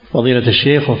فضيلة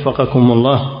الشيخ وفقكم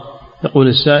الله، يقول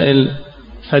السائل: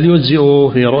 هل يجزئ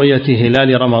في رؤية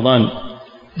هلال رمضان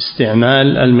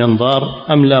استعمال المنظار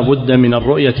أم لا بد من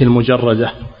الرؤية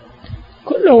المجردة؟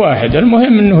 كل واحد،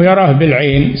 المهم أنه يراه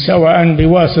بالعين، سواء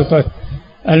بواسطة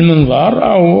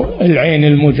المنظار أو العين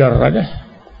المجردة،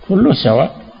 كله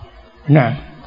سواء. نعم.